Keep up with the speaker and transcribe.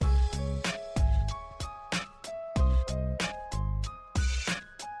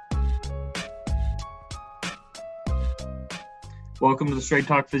Welcome to the Straight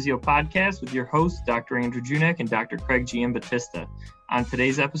Talk Physio podcast with your hosts, Dr. Andrew Junek and Dr. Craig Giambattista. On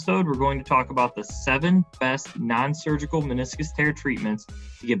today's episode, we're going to talk about the 7 best non-surgical meniscus tear treatments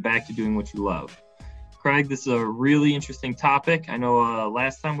to get back to doing what you love. Craig, this is a really interesting topic. I know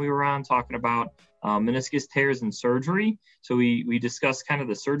last time we were on talking about meniscus tears and surgery. So we discussed kind of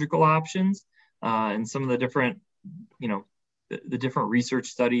the surgical options and some of the different, the different research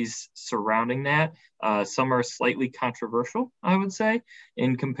studies surrounding that. Some are slightly controversial, I would say,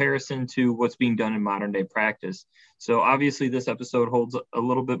 in comparison to what's being done in modern day practice. So obviously this episode holds a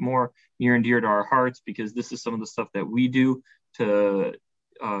little bit more near and dear to our hearts because this is some of the stuff that we do to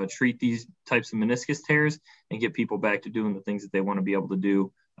treat these types of meniscus tears and get people back to doing the things that they want to be able to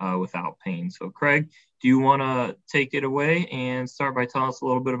do without pain. So Craig, do you want to take it away and start by telling us a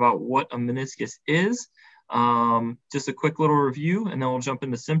little bit about what a meniscus is? Just a quick little review, and then we'll jump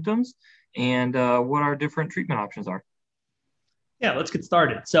into symptoms and what our different treatment options are. Yeah, let's get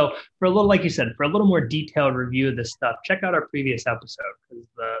started. So for a little, like you said, for a little more detailed review of this stuff, check out our previous episode because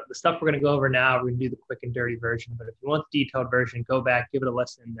the stuff we're going to go over now, we're going to do the quick and dirty version. But if you want the detailed version, go back, give it a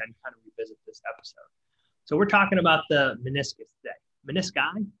listen, and then kind of revisit this episode. So we're talking about the meniscus today.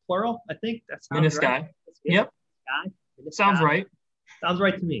 Menisci, plural, I think. That sounds menisci. Right. Yep. Menisci. Sounds right. Sounds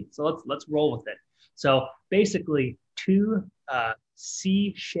right to me. So let's roll with it. So basically, 2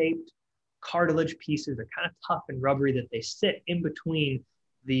 C-shaped cartilage pieces are kind of tough and rubbery that they sit in between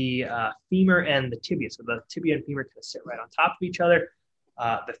the femur and the tibia. So the tibia and femur kind of sit right on top of each other.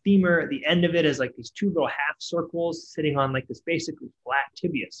 The femur, the end of it is like these 2 little half circles sitting on like this basically flat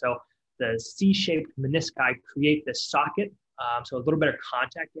tibia. So the C-shaped menisci create this socket. So a little bit of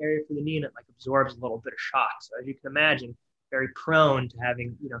contact area for the knee, and it like absorbs a little bit of shock. So as you can imagine, very prone to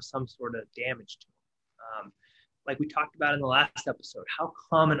having, some sort of damage to them. Like we talked about in the last episode, how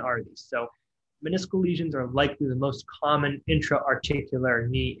common are these? So meniscal lesions are likely the most common intra-articular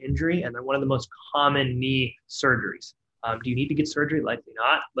knee injury, and they're one of the most common knee surgeries. Do you need to get surgery? Likely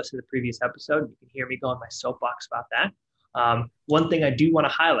not. Listen to the previous episode. You can hear me go on my soapbox about that. One thing I do want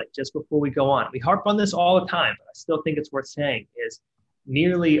to highlight just before we go on, we harp on this all the time, but I still think it's worth saying, is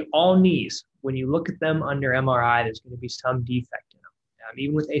nearly all knees, when you look at them under MRI, there's going to be some defect in them.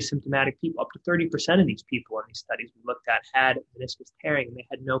 Even with asymptomatic people, up to 30% of these people in these studies we looked at had meniscus tearing and they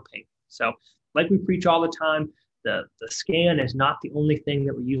had no pain. So like we preach all the time, the scan is not the only thing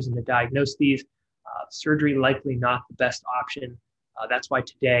that we're using to diagnose these. Surgery likely not the best option. That's why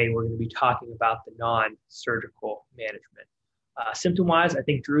today we're going to be talking about the non-surgical management. Symptom-wise, I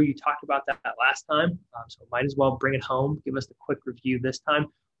think, Drew, you talked about that last time, so might as well bring it home. Give us the quick review this time.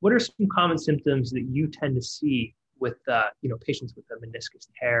 What are some common symptoms that you tend to see with patients with a meniscus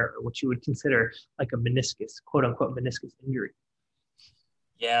tear, or what you would consider like a meniscus, quote unquote, meniscus injury?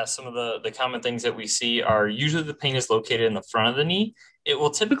 Yeah, some of the common things that we see are usually the pain is located in the front of the knee. It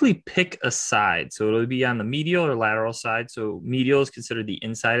will typically pick a side. So it'll be on the medial or lateral side. So medial is considered the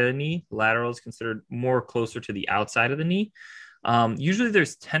inside of the knee. Lateral is considered more closer to the outside of the knee. Usually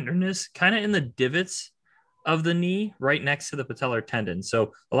there's tenderness kind of in the divots of the knee right next to the patellar tendon.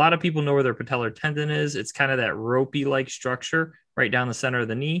 So a lot of people know where their patellar tendon is. It's kind of that ropey like structure right down the center of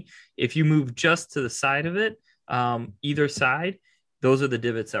the knee. If you move just to the side of it, either side, those are the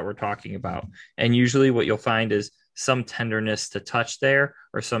divots that we're talking about. And usually what you'll find is some tenderness to touch there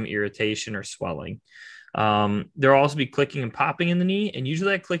or some irritation or swelling. There'll also be clicking and popping in the knee, and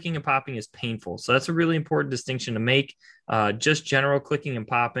usually that clicking and popping is painful. So that's a really important distinction to make. Just general clicking and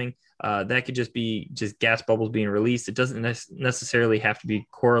popping, that could just be just gas bubbles being released. It doesn't necessarily have to be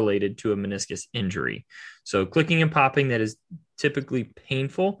correlated to a meniscus injury. So clicking and popping that is typically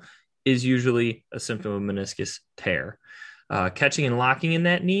painful is usually a symptom of meniscus tear. Catching and locking in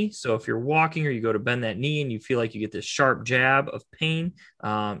that knee. So if you're walking or you go to bend that knee and you feel like you get this sharp jab of pain,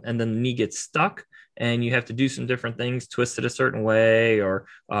 and then the knee gets stuck and you have to do some different things, twist it a certain way or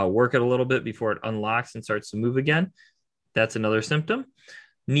work it a little bit before it unlocks and starts to move again. That's another symptom.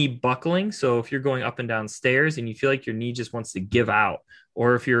 Knee buckling. So if you're going up and down stairs and you feel like your knee just wants to give out,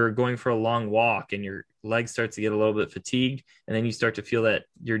 or if you're going for a long walk and your leg starts to get a little bit fatigued and then you start to feel that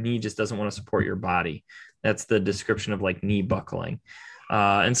your knee just doesn't want to support your body. That's the description of like knee buckling.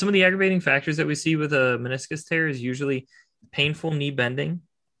 And some of the aggravating factors that we see with a meniscus tear is usually painful knee bending,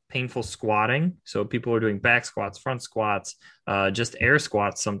 painful squatting. So people are doing back squats, front squats, just air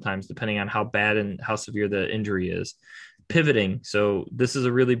squats sometimes, depending on how bad and how severe the injury is. Pivoting. So this is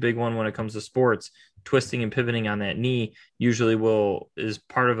a really big one when it comes to sports. Twisting and pivoting on that knee usually is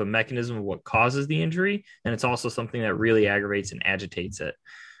part of a mechanism of what causes the injury. And it's also something that really aggravates and agitates it.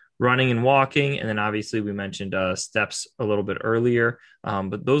 running and walking. And then obviously we mentioned steps a little bit earlier.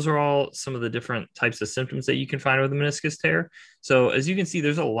 But those are all some of the different types of symptoms that you can find with a meniscus tear. So as you can see,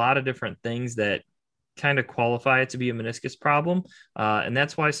 there's a lot of different things that kind of qualify it to be a meniscus problem. And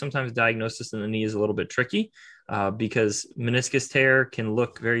that's why sometimes diagnosis in the knee is a little bit tricky, because meniscus tear can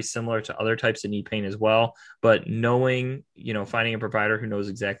look very similar to other types of knee pain as well. But knowing, finding a provider who knows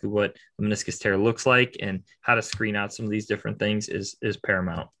exactly what a meniscus tear looks like and how to screen out some of these different things is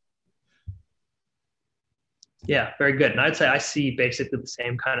paramount. Yeah, very good. And I'd say I see basically the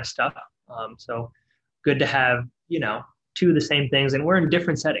same kind of stuff. So good to have, two of the same things, and we're in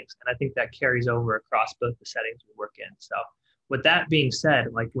different settings. And I think that carries over across both the settings we work in. So with that being said,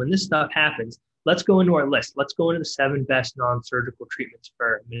 like when this stuff happens, let's go into our list. Let's go into the 7 best non-surgical treatments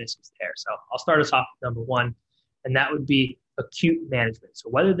for meniscus tear. So I'll start us off with number 1, and that would be acute management. So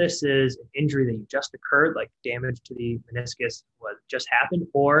whether this is an injury that you just occurred, like damage to the meniscus what just happened,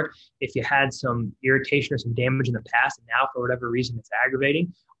 or if you had some irritation or some damage in the past, and now for whatever reason it's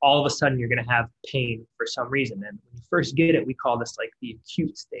aggravating, all of a sudden you're going to have pain for some reason. And when you first get it, we call this like the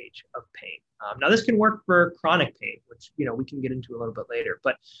acute stage of pain. Now this can work for chronic pain, which, we can get into a little bit later,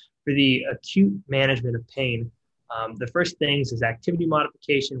 but for the acute management of pain, the first things is activity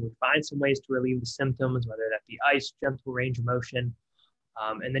modification. We find some ways to relieve the symptoms, whether that be ice, gentle range of motion,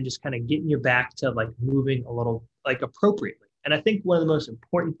 and then just kind of getting you back to like moving a little like appropriately. And I think one of the most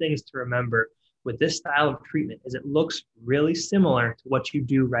important things to remember with this style of treatment is it looks really similar to what you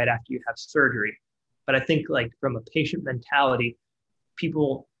do right after you have surgery. But I think like from a patient mentality,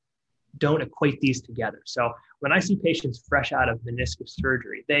 people don't equate these together. So when I see patients fresh out of meniscus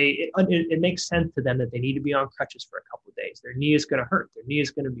surgery, it makes sense to them that they need to be on crutches for a couple of days. Their knee is going to hurt. Their knee is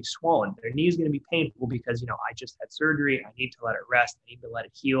going to be swollen. Their knee is going to be painful because, I just had surgery. I need to let it rest. I need to let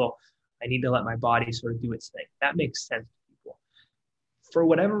it heal. I need to let my body sort of do its thing. That makes sense to people. For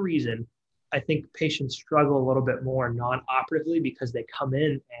whatever reason, I think patients struggle a little bit more non-operatively because they come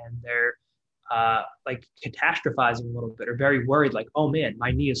in and they're like catastrophizing a little bit, or very worried, like, oh man,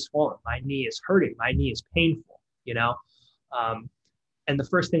 my knee is swollen, my knee is hurting, my knee is painful, and the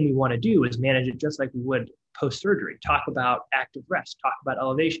first thing we want to do is manage it just like we would post-surgery. Talk about active rest, talk about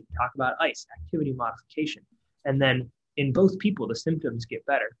elevation, talk about ice, activity modification. And then in both people, the symptoms get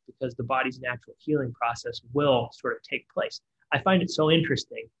better because the body's natural healing process will sort of take place. I find it so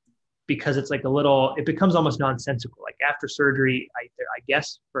interesting because it's like it becomes almost nonsensical. Like after surgery, I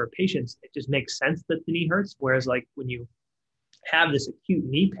guess for patients, it just makes sense that the knee hurts. Whereas like when you have this acute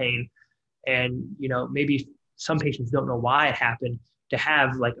knee pain and, maybe some patients don't know why it happened, to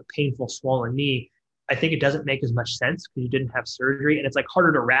have like a painful swollen knee, I think it doesn't make as much sense because you didn't have surgery, and it's like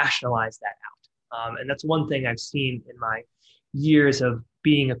harder to rationalize that out. And that's one thing I've seen in my years of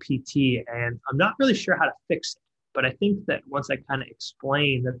being a PT, and I'm not really sure how to fix it. But I think that once I kind of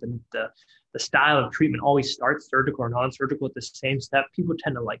explain that the style of treatment always starts surgical or non-surgical at the same step, people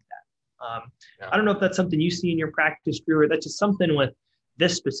tend to like that. I don't know if that's something you see in your practice, Drew, or that's just something with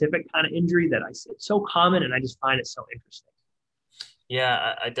this specific kind of injury that I see. It's so common, and I just find it so interesting.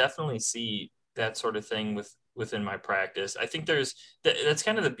 Yeah, I definitely see that sort of thing within my practice. I think that's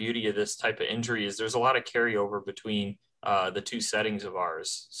kind of the beauty of this type of injury is there's a lot of carryover between the 2 settings of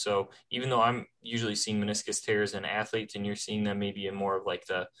ours. So even though I'm usually seeing meniscus tears in athletes and you're seeing them maybe in more of like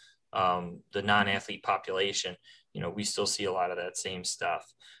the non-athlete population, we still see a lot of that same stuff.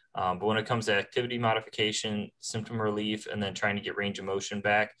 But when it comes to activity modification, symptom relief, and then trying to get range of motion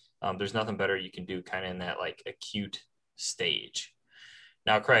back, there's nothing better you can do kind of in that like acute stage.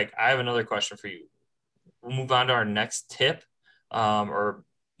 Now, Craig, I have another question for you. We'll move on to our next tip or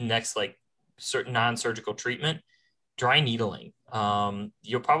next like certain non-surgical treatment. Dry needling.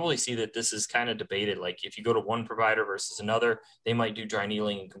 You'll probably see that this is kind of debated. Like if you go to one provider versus another, they might do dry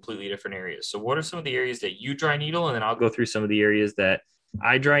needling in completely different areas. So what are some of the areas that you dry needle? And then I'll go through some of the areas that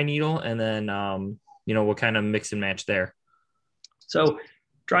I dry needle, and then, we'll kind of mix and match there. So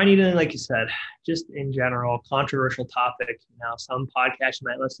dry needling, like you said, just in general, controversial topic. Some podcasts you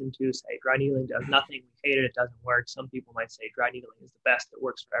might listen to say dry needling does nothing. We hate it. It doesn't work. Some people might say dry needling is the best. It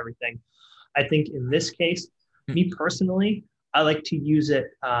works for everything. I think in this case, me personally, I like to use it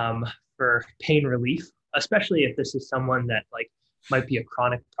for pain relief, especially if this is someone that like might be a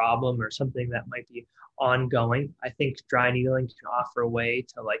chronic problem or something that might be ongoing. I think dry needling can offer a way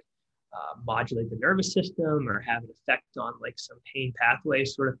to like modulate the nervous system or have an effect on like some pain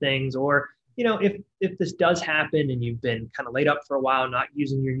pathways sort of things. Or, if this does happen and you've been kind of laid up for a while, not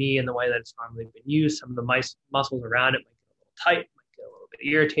using your knee in the way that it's normally been used, some of the muscles around it might get a little tight, might get a little bit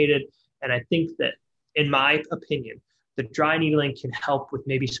irritated. And I think that, in my opinion, the dry needling can help with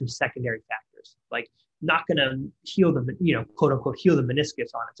maybe some secondary factors. Like not going to heal the, quote unquote, heal the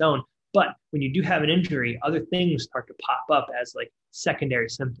meniscus on its own. But when you do have an injury, other things start to pop up as like secondary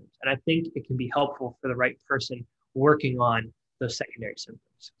symptoms. And I think it can be helpful for the right person working on those secondary symptoms.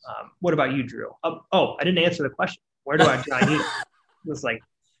 What about you, Drew? I didn't answer the question. Where do I dry needle? It was like,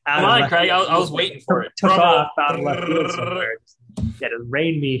 come on, Craig. I was waiting for it. Took off out of left field somewhere. Yeah, to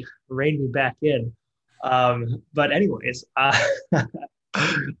rein me back in. But anyways,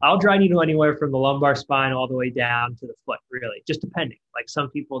 I'll dry needle anywhere from the lumbar spine all the way down to the foot, really, just depending. Like some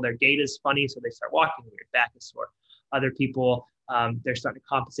people, their gait is funny, so they start walking weird, back is sore. Other people, they're starting to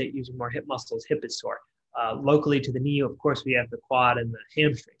compensate using more hip muscles, hip is sore. Locally to the knee, of course, we have the quad and the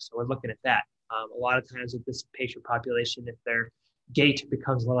hamstring, so we're looking at that. A lot of times with this patient population, if their gait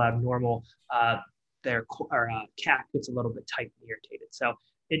becomes a little abnormal, their calf gets a little bit tight and irritated. So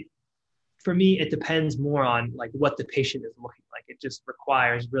for me, it depends more on like what the patient is looking like. It just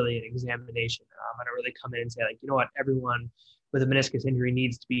requires really an examination. I don't really come in and say like, you know what, everyone with a meniscus injury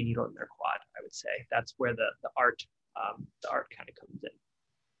needs to be needled in their quad. I would say that's where the art kind of comes in.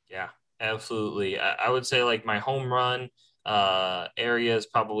 Yeah, absolutely. I would say like my home run area is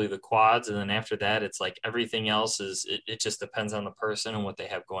probably the quads, and then after that, it's like everything else is. It just depends on the person and what they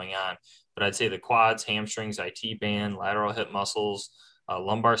have going on. But I'd say the quads, hamstrings, IT band, lateral hip muscles,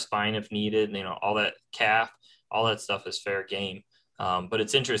 lumbar spine if needed, all that calf, all that stuff is fair game. But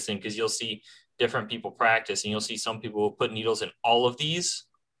it's interesting because you'll see different people practice, and you'll see some people will put needles in all of these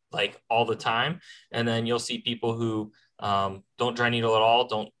like all the time. And then you'll see people who don't dry needle at all,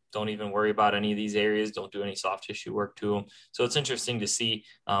 don't even worry about any of these areas, don't do any soft tissue work to them. So it's interesting to see,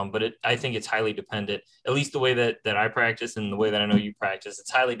 but I think it's highly dependent, at least the way that I practice and the way that I know you practice.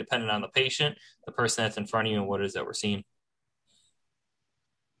 It's highly dependent on the patient, the person that's in front of you, and what it is that we're seeing.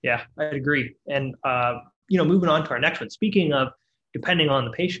 Yeah, I'd agree. And, moving on to our next one, speaking of depending on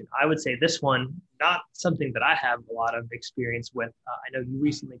the patient, I would say this one, not something that I have a lot of experience with. I know you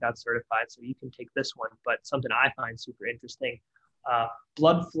recently got certified, so you can take this one, but something I find super interesting,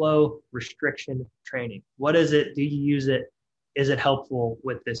 blood flow restriction training. What is it? Do you use it? Is it helpful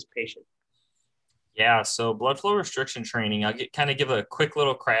with this patient? Yeah, so blood flow restriction training, I'll give a quick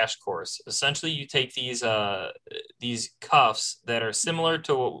little crash course. Essentially, you take these cuffs that are similar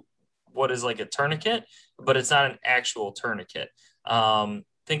to what is like a tourniquet, but it's not an actual tourniquet.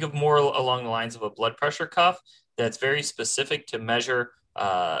 Think of more along the lines of a blood pressure cuff that's very specific to measure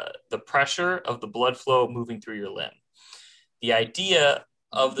the pressure of the blood flow moving through your limb. The idea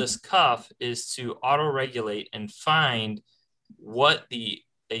of this cuff is to auto-regulate and find what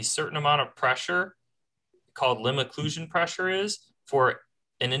a certain amount of pressure called limb occlusion pressure is for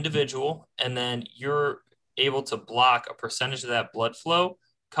an individual, and then you're able to block a percentage of that blood flow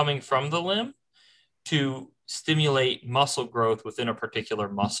coming from the limb to stimulate muscle growth within a particular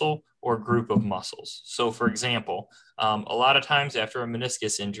muscle or group of muscles. So for example, a lot of times after a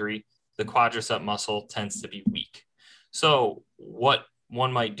meniscus injury, the quadricep muscle tends to be weak. So what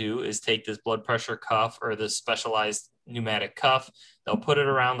one might do is take this blood pressure cuff or this specialized pneumatic cuff. They'll put it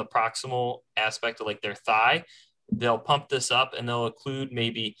around the proximal aspect of like their thigh. They'll pump this up and they'll occlude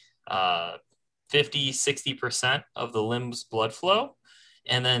maybe 50-60% of the limb's blood flow.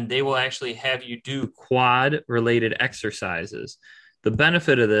 And then they will actually have you do quad related exercises. The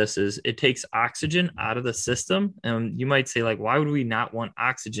benefit of this is it takes oxygen out of the system. And you might say, like, why would we not want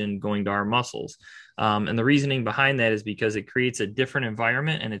oxygen going to our muscles? And the reasoning behind that is because it creates a different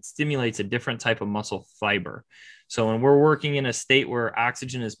environment and it stimulates a different type of muscle fiber. So when we're working in a state where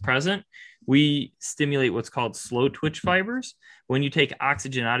oxygen is present, we stimulate what's called slow twitch fibers. When you take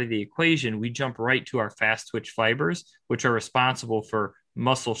oxygen out of the equation, we jump right to our fast twitch fibers, which are responsible for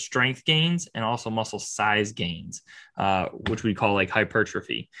muscle strength gains and also muscle size gains, which we call like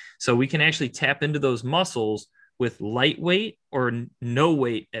hypertrophy. So we can actually tap into those muscles with light weight or no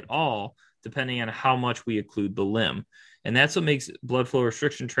weight at all, depending on how much we occlude the limb. And that's what makes blood flow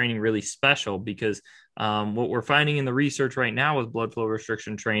restriction training really special, because what we're finding in the research right now with blood flow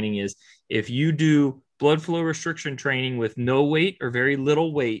restriction training is if you do blood flow restriction training with no weight or very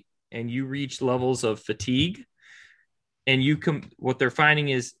little weight, and you reach levels of fatigue, and what they're finding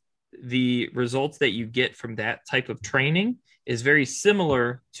is the results that you get from that type of training is very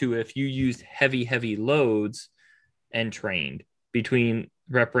similar to if you used heavy loads and trained between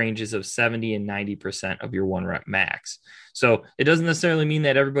rep ranges of 70 and 90% of your 1 rep max. So it doesn't necessarily mean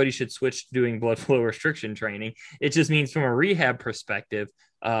that everybody should switch to doing blood flow restriction training. It just means from a rehab perspective,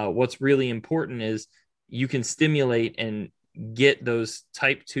 what's really important is you can stimulate and get those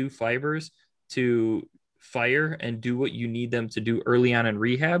type 2 fibers to fire and do what you need them to do early on in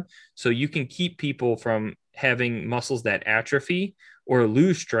rehab. So you can keep people from having muscles that atrophy or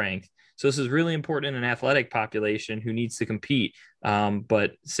lose strength. So this is really important in an athletic population who needs to compete.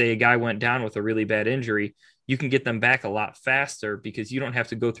 But say a guy went down with a really bad injury, you can get them back a lot faster because you don't have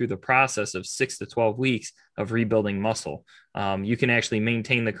to go through the process of 6 to 12 weeks of rebuilding muscle. You can actually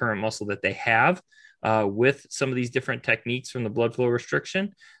maintain the current muscle that they have with some of these different techniques from the blood flow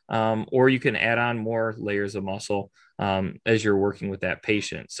restriction, or you can add on more layers of muscle as you're working with that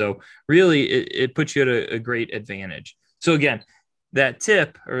patient. So really, it puts you at a great advantage. So again, that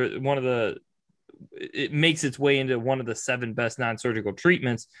tip or it makes its way into one of the 7 best non-surgical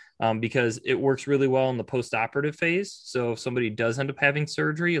treatments because it works really well in the post-operative phase. So if somebody does end up having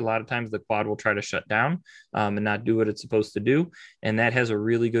surgery, a lot of times the quad will try to shut down and not do what it's supposed to do. And that has a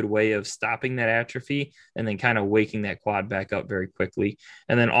really good way of stopping that atrophy and then kind of waking that quad back up very quickly.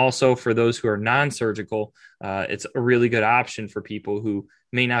 And then also for those who are non-surgical, it's a really good option for people who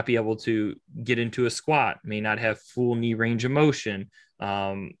may not be able to get into a squat, may not have full knee range of motion.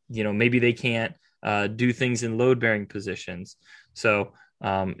 Maybe they can't do things in load bearing positions. So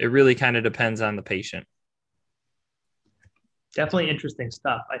it really kind of depends on the patient. Definitely interesting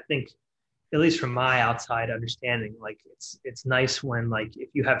stuff. I think, at least from my outside understanding, like it's nice when, like, if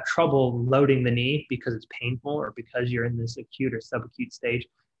you have trouble loading the knee because it's painful or because you're in this acute or subacute stage,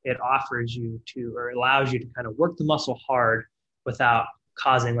 it offers you to, or allows you to kind of work the muscle hard without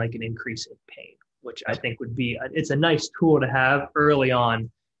causing like an increase in pain, which I think it's a nice tool to have early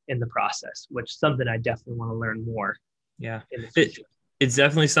on in the process, which is something I definitely want to learn more. Yeah. It's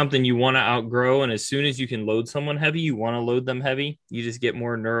definitely something you want to outgrow. And as soon as you can load someone heavy, you want to load them heavy. You just get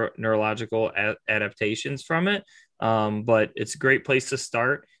more neurological adaptations from it. But it's a great place to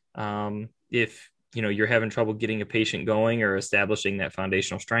start. If you're having trouble getting a patient going or establishing that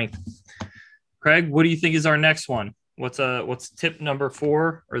foundational strength. Craig, what do you think is our next one? What's tip number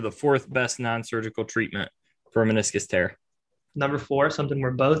 4 or the 4th best non-surgical treatment for a meniscus tear? Number 4, something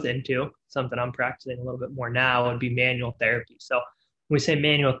we're both into, something I'm practicing a little bit more now, would be manual therapy. So when we say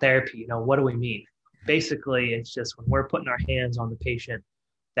manual therapy, what do we mean? Basically, it's just when we're putting our hands on the patient,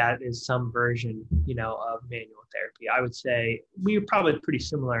 that is some version, of manual therapy. I would say we're probably pretty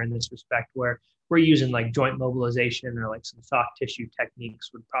similar in this respect, where we're using like joint mobilization or like some soft tissue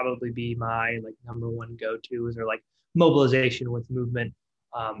techniques would probably be my like number 1 go-tos, or like mobilization with movement.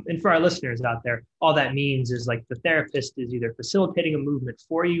 And for our listeners out there, all that means is like the therapist is either facilitating a movement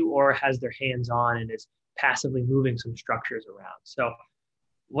for you or has their hands on and is passively moving some structures around. So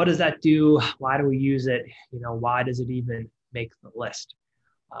what does that do? Why do we use it? Why does it even make the list?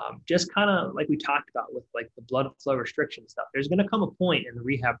 Just kind of like we talked about with like the blood flow restriction stuff, there's going to come a point in the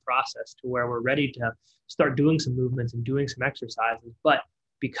rehab process to where we're ready to start doing some movements and doing some exercises. But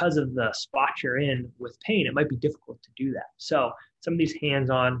because of the spot you're in with pain, it might be difficult to do that. So some of these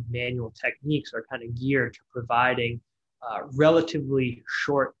hands-on manual techniques are kind of geared to providing relatively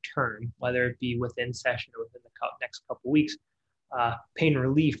short term, whether it be within session or within the next couple of weeks, pain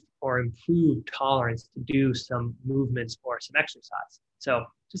relief or improved tolerance to do some movements or some exercise. So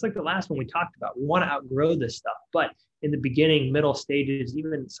just like the last one we talked about, we want to outgrow this stuff. But in the beginning, middle stages,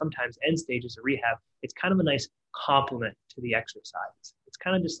 even sometimes end stages of rehab, it's kind of a nice complement to the exercise. It's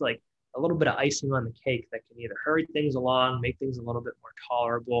kind of just like a little bit of icing on the cake that can either hurry things along, make things a little bit more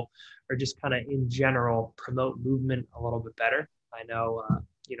tolerable, or just kind of in general promote movement a little bit better. I know,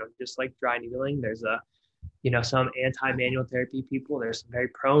 just like dry needling, there's some anti-manual therapy people, there's some very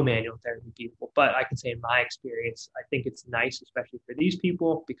pro-manual therapy people, but I can say in my experience, I think it's nice, especially for these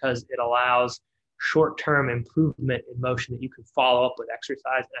people, because it allows short-term improvement in motion that you can follow up with exercise.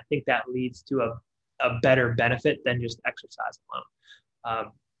 And I think that leads to a better benefit than just exercise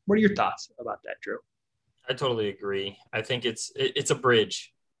alone. What are your thoughts about that, Drew? I totally agree. I think it's a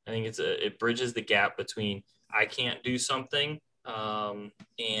bridge. I think it bridges the gap between I can't do something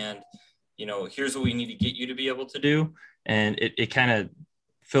and here's what we need to get you to be able to do. And it kind of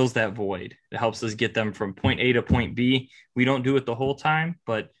fills that void. It helps us get them from point A to point B. We don't do it the whole time,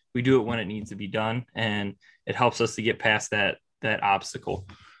 but we do it when it needs to be done. And it helps us to get past that obstacle.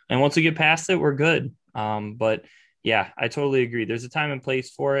 And once we get past it, we're good. But yeah, I totally agree. There's a time and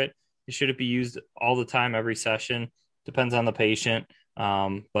place for it. It shouldn't be used all the time, every session. Depends on the patient.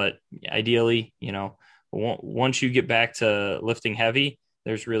 But ideally, once you get back to lifting heavy,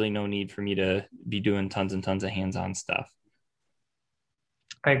 there's really no need for me to be doing tons and tons of hands-on stuff.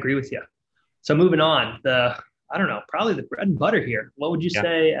 I agree with you. So moving on, probably the bread and butter here. What would you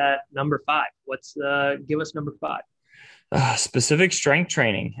say at number 5? Give us number 5. Specific strength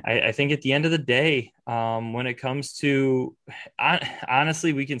training. I think at the end of the day, when it comes to,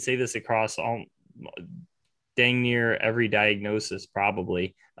 honestly, we can say this across all dang near every diagnosis,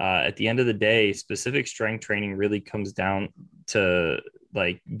 probably. At the end of the day, specific strength training really comes down to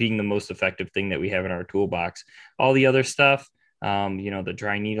like being the most effective thing that we have in our toolbox. All the other stuff, the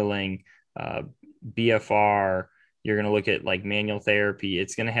dry needling, BFR, you're going to look at like manual therapy.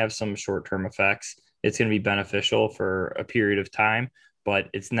 It's going to have some short-term effects. It's going to be beneficial for a period of time, but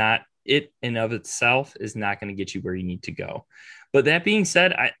it's not, it in of itself is not going to get you where you need to go. But that being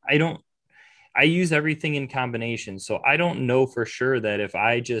said, I use everything in combination. So I don't know for sure that if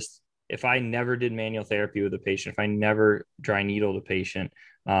I never did manual therapy with a patient, if I never dry needled a patient,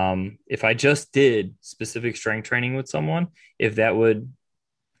 if I just did specific strength training with someone, if that would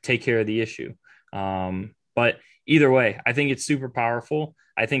take care of the issue. But either way, I think it's super powerful.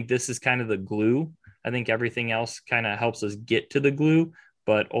 I think this is kind of the glue. I think everything else kind of helps us get to the glue,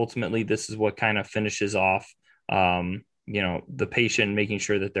 but ultimately this is what kind of finishes off, the patient, making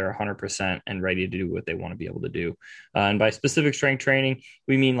sure that they're 100% and ready to do what they want to be able to do. And by specific strength training,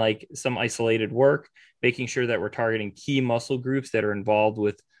 we mean like some isolated work, making sure that we're targeting key muscle groups that are involved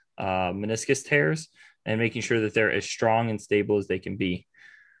with meniscus tears and making sure that they're as strong and stable as they can be.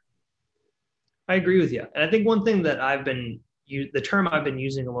 I agree with you. And I think one thing that the term I've been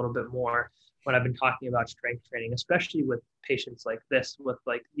using a little bit more when I've been talking about strength training, especially with patients like this, with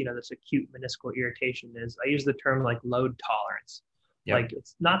like, this acute meniscal irritation, is I use the term like load tolerance. Yep. Like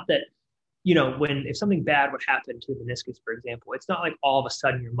it's not that, if something bad would happen to the meniscus, for example, it's not like all of a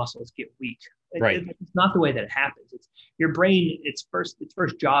sudden your muscles get weak. Right. It's not the way that it happens. It's your brain, its first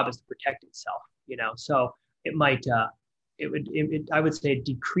job is to protect itself, so it might, I would say it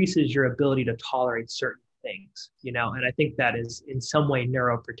decreases your ability to tolerate certain things, and I think that is in some way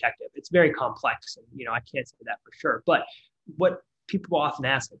neuroprotective. It's very complex, and I can't say that for sure. But what people often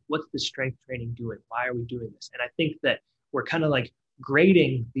ask, like, what's the strength training doing? Why are we doing this? And I think that we're kind of like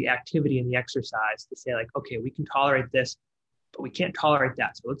grading the activity and the exercise to say like, okay, we can tolerate this, but we can't tolerate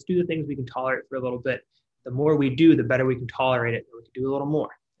that. So let's do the things we can tolerate for a little bit. The more we do, the better we can tolerate it. And we can do a little more.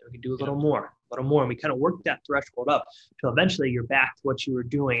 And we can do a little more. And we kind of work that threshold up till eventually you're back to what you were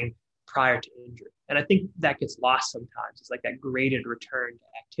doing prior to injury. And I think that gets lost sometimes. It's like that graded return to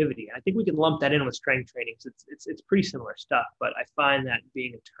activity. And I think we can lump that in with strength training because it's pretty similar stuff. But I find that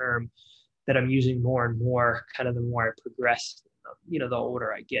being a term that I'm using more and more kind of the more I progress, the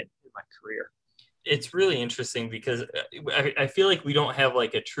older I get in my career. It's really interesting because I feel like we don't have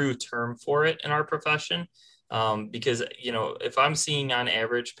like a true term for it in our profession. Because, if I'm seeing on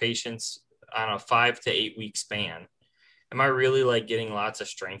average patients on a 5 to 8 week span, am I really like getting lots of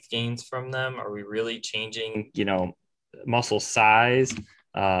strength gains from them? Are we really changing, muscle size,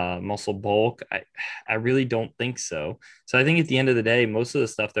 muscle bulk? I really don't think so. So I think at the end of the day, most of the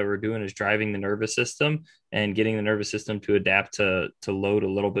stuff that we're doing is driving the nervous system and getting the nervous system to adapt to load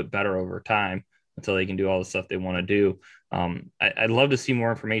a little bit better over time until they can do all the stuff they want to do. I'd love to see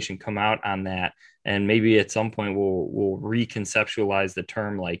more information come out on that. And maybe at some point we'll reconceptualize the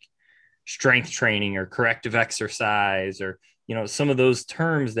term like strength training or corrective exercise or, some of those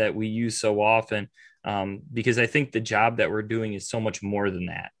terms that we use so often, because I think the job that we're doing is so much more than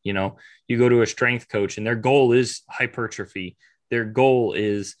that. You go to a strength coach and their goal is hypertrophy. Their goal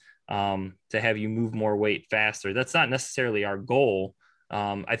is to have you move more weight faster. That's not necessarily our goal.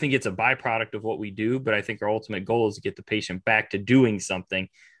 I think it's a byproduct of what we do, but I think our ultimate goal is to get the patient back to doing something.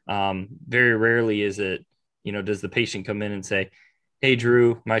 Very rarely is it, does the patient come in and say, hey,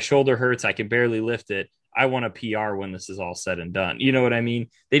 Drew, my shoulder hurts. I can barely lift it. I want a PR when this is all said and done. You know what I mean?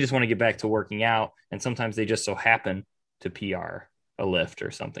 They just want to get back to working out. And sometimes they just so happen to PR a lift or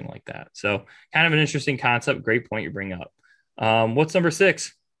something like that. So kind of an interesting concept. Great point you bring up. What's number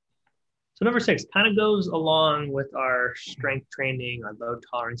 6? So number 6 kind of goes along with our strength training, our load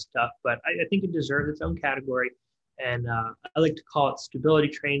tolerance stuff, but I think it deserves its own category. And I like to call it stability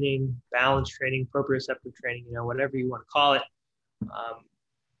training, balance training, proprioceptive training, whatever you want to call it.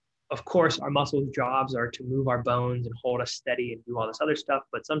 Of course, our muscles' jobs are to move our bones and hold us steady and do all this other stuff.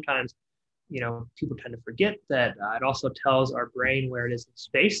 But sometimes, people tend to forget that it also tells our brain where it is in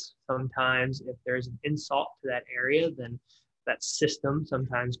space. Sometimes if there's an insult to that area, then that system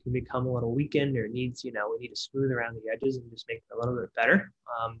sometimes can become a little weakened or needs, we need to smooth around the edges and just make it a little bit better.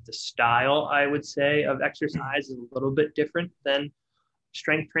 The style, I would say, of exercise is a little bit different than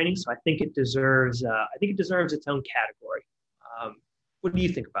strength training. So I think it deserves its own category. What do you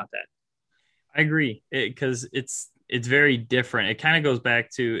think about that? I agree because it's very different. It kind of goes back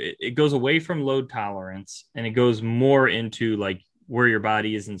to, it goes away from load tolerance and it goes more into like where your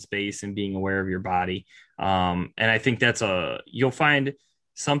body is in space and being aware of your body. And I think you'll find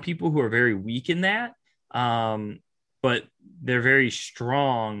some people who are very weak in that, but they're very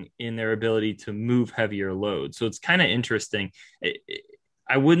strong in their ability to move heavier loads. So it's kind of interesting.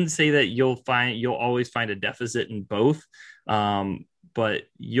 I wouldn't say that you'll always find a deficit in both. but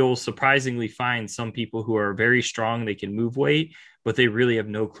you'll surprisingly find some people who are very strong, they can move weight, but they really have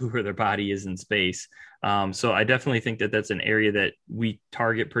no clue where their body is in space. So I definitely think that that's an area that we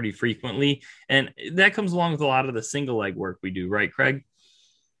target pretty frequently. And that comes along with a lot of the single leg work we do, right, Craig?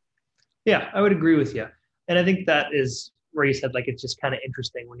 Yeah, I would agree with you. And I think that is where you said, like, it's just kind of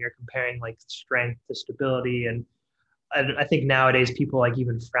interesting when you're comparing like strength to stability. And I think nowadays people like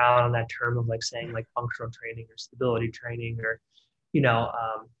even frown on that term of like saying like functional training or stability training or, you know,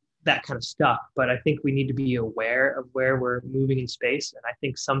 that kind of stuff. But I think we need to be aware of where we're moving in space. And I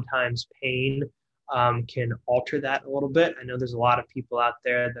think sometimes pain can alter that a little bit. I know there's a lot of people out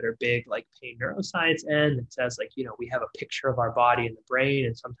there that are big like pain neuroscience end that says like, you know, we have a picture of our body and the brain,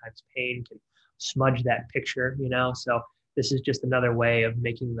 and sometimes pain can smudge that picture, you know. So this is just another way of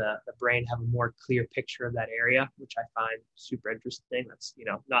making the brain have a more clear picture of that area, which I find super interesting. That's, you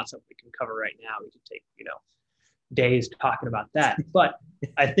know, not something we can cover right now. We could take, you know, days talking about that. But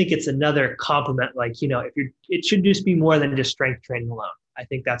I think it's another compliment. Like, you know, if you're, it should just be more than just strength training alone. I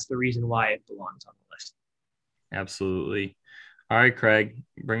think that's the reason why it belongs on the list. Absolutely. All right, Craig,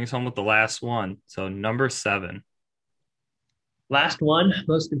 bring us home with the last one. So number 7. Last one,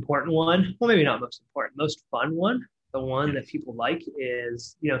 most important one. Well, maybe not most important, most fun one. The one that people like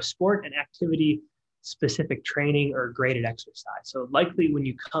is, you know, sport and activity specific training or graded exercise. So likely when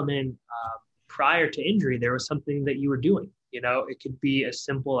you come in prior to injury, there was something that you were doing. You know, it could be as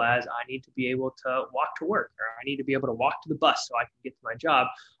simple as I need to be able to walk to work, or I need to be able to walk to the bus so I can get to my job.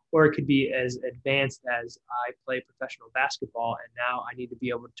 Or it could be as advanced as I play professional basketball and now I need to be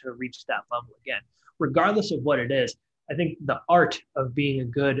able to reach that level again. Regardless of what it is, I think the art of being a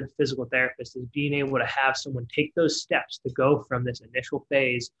good physical therapist is being able to have someone take those steps to go from this initial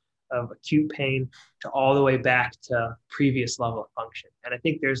phase of acute pain to all the way back to previous level of function. And I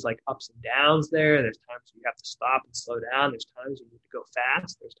think there's like ups and downs there. There's times you have to stop and slow down. There's times you need to go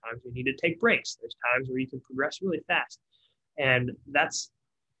fast. There's times you need to take breaks. There's times where you can progress really fast. And that's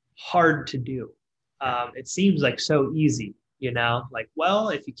hard to do. It seems like so easy, you know, like, well,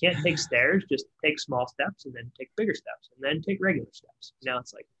 if you can't take stairs, just take small steps and then take bigger steps and then take regular steps. Now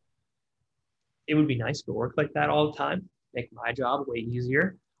it's like, it would be nice to work like that all the time, make my job way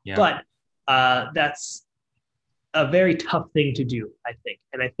easier. Yeah. But that's a very tough thing to do, I think.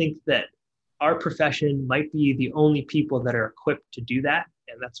 And I think that our profession might be the only people that are equipped to do that.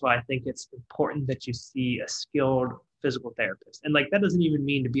 And that's why I think it's important that you see a skilled physical therapist. And like, that doesn't even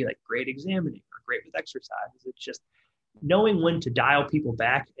mean to be like great examining or great with exercises. It's just knowing when to dial people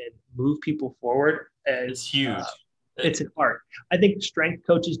back and move people forward. It's huge. It's an art. I think strength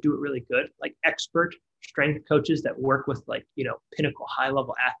coaches do it really good, like expert strength coaches that work with like, you know, pinnacle high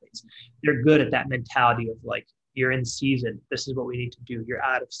level athletes. They're good at that mentality of like, you're in season, this is what we need to do. You're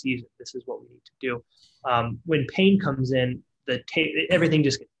out of season, this is what we need to do. When pain comes in, everything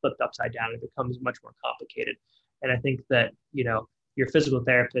just gets flipped upside down. It becomes much more complicated. And I think that, you know, your physical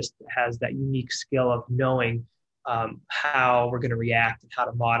therapist has that unique skill of knowing how we're going to react and how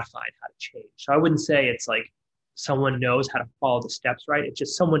to modify and how to change. So I wouldn't say it's like someone knows how to follow the steps right. It's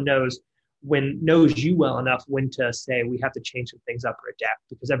just someone knows you well enough when to say we have to change some things up or adapt,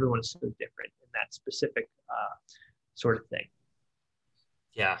 because everyone is so different in that specific sort of thing.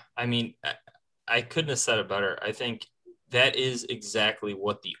 Yeah, I mean, I couldn't have said it better. I think that is exactly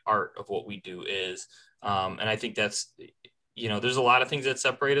what the art of what we do is. And I think that's, you know, there's a lot of things that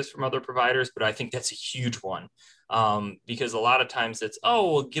separate us from other providers, but I think that's a huge one. Because a lot of times it's,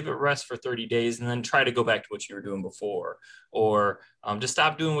 oh, well, give it rest for 30 days and then try to go back to what you were doing before, or just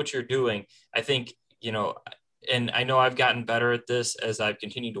stop doing what you're doing. I think, you know, and I know I've gotten better at this as I've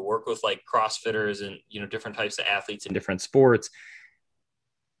continued to work with like CrossFitters and, you know, different types of athletes in different sports.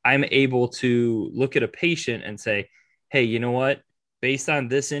 I'm able to look at a patient and say, hey, you know what, based on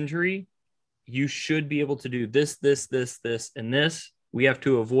this injury, you should be able to do this, this, this, this, and this. We have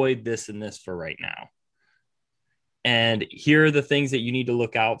to avoid this and this for right now. And here are the things that you need to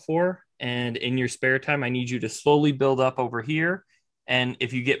look out for. And in your spare time, I need you to slowly build up over here. And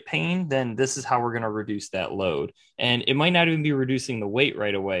if you get pain, then this is how we're going to reduce that load. And it might not even be reducing the weight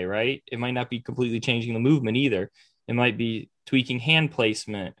right away, right? It might not be completely changing the movement either. It might be tweaking hand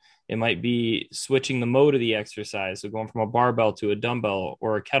placement. It might be switching the mode of the exercise. So going from a barbell to a dumbbell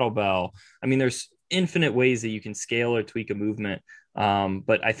or a kettlebell. I mean, there's infinite ways that you can scale or tweak a movement.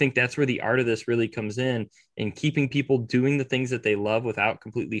 But I think that's where the art of this really comes in keeping people doing the things that they love without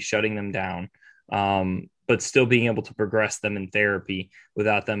completely shutting them down, but still being able to progress them in therapy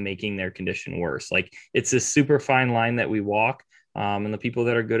without them making their condition worse. Like, it's this super fine line that we walk, and the people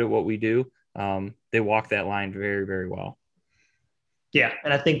that are good at what we do, they walk that line very, very well. Yeah.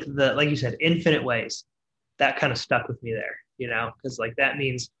 And I think like you said, infinite ways, that kind of stuck with me there. because like that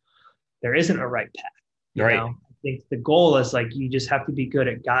means there isn't a right path. Right. I think the goal is like you just have to be good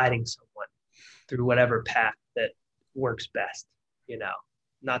at guiding someone through whatever path that works best,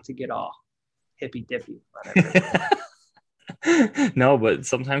 not to get all hippy dippy. No, but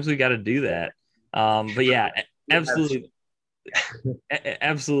sometimes we got to do that. But yeah, absolutely.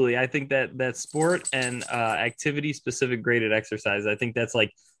 Absolutely. I think that sport and activity specific graded exercise, I think that's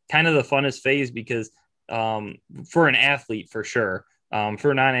like kind of the funnest phase because for an athlete, for sure.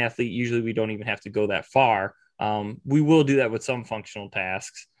 For a non-athlete, usually we don't even have to go that far. We will do that with some functional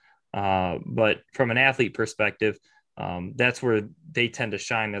tasks. But from an athlete perspective, that's where they tend to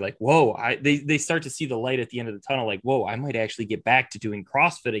shine. They're like, whoa, they start to see the light at the end of the tunnel. Like, whoa, I might actually get back to doing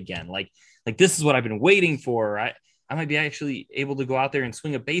CrossFit again. Like this is what I've been waiting for. I might be actually able to go out there and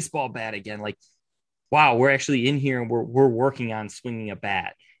swing a baseball bat again. Like, wow, we're actually in here and we're working on swinging a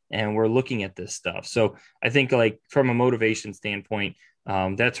bat and we're looking at this stuff. So I think like from a motivation standpoint,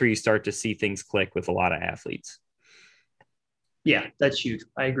 that's where you start to see things click with a lot of athletes. Yeah, that's huge.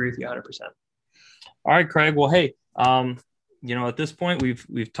 I agree with you 100%. All right, Craig. Well, hey, at this point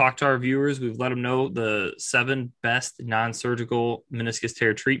we've talked to our viewers. We've let them know the 7 best non-surgical meniscus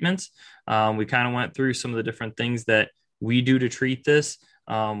tear treatments. We kind of went through some of the different things that we do to treat this,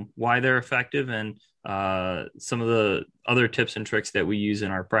 why they're effective, and some of the other tips and tricks that we use in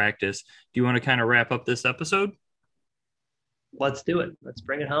our practice. Do you want to kind of wrap up this episode? Let's do it. Let's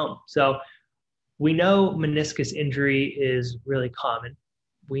bring it home. So we know meniscus injury is really common.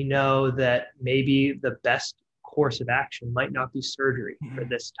 We know that maybe the best course of action might not be surgery for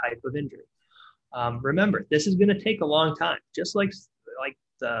this type of injury. Remember, this is going to take a long time, just like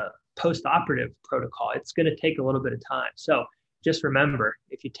the post-operative protocol. It's going to take a little bit of time. So just remember,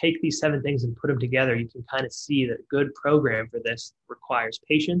 if you take these 7 things and put them together, you can kind of see that a good program for this requires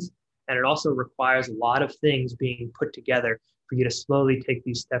patience, and it also requires a lot of things being put together for you to slowly take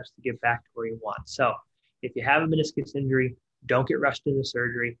these steps to get back to where you want. So if you have a meniscus injury, don't get rushed into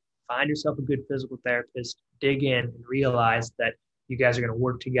surgery. Find yourself a good physical therapist, dig in, and realize that you guys are going to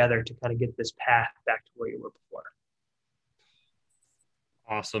work together to kind of get this path back to where you were before.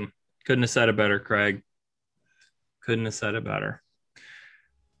 Awesome. Couldn't have said it better, Craig. Couldn't have said it better.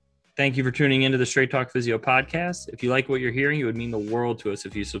 Thank you for tuning into the Straight Talk Physio podcast. If you like what you're hearing, it would mean the world to us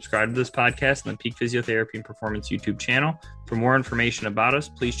if you subscribe to this podcast on the Peak Physiotherapy and Performance YouTube channel. For more information about us,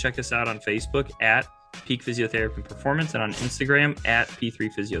 please check us out on Facebook at Peak Physiotherapy and Performance and on Instagram at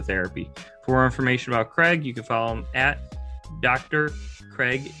P3 Physiotherapy. For more information about Craig, you can follow him at Dr.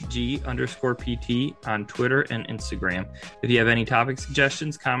 Craig G_PT on Twitter and Instagram. If you have any topic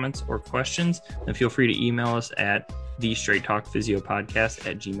suggestions, comments, or questions, then feel free to email us at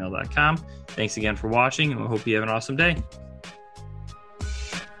thestraighttalkphysiopodcast@gmail.com. Thanks again for watching, and we hope you have an awesome day.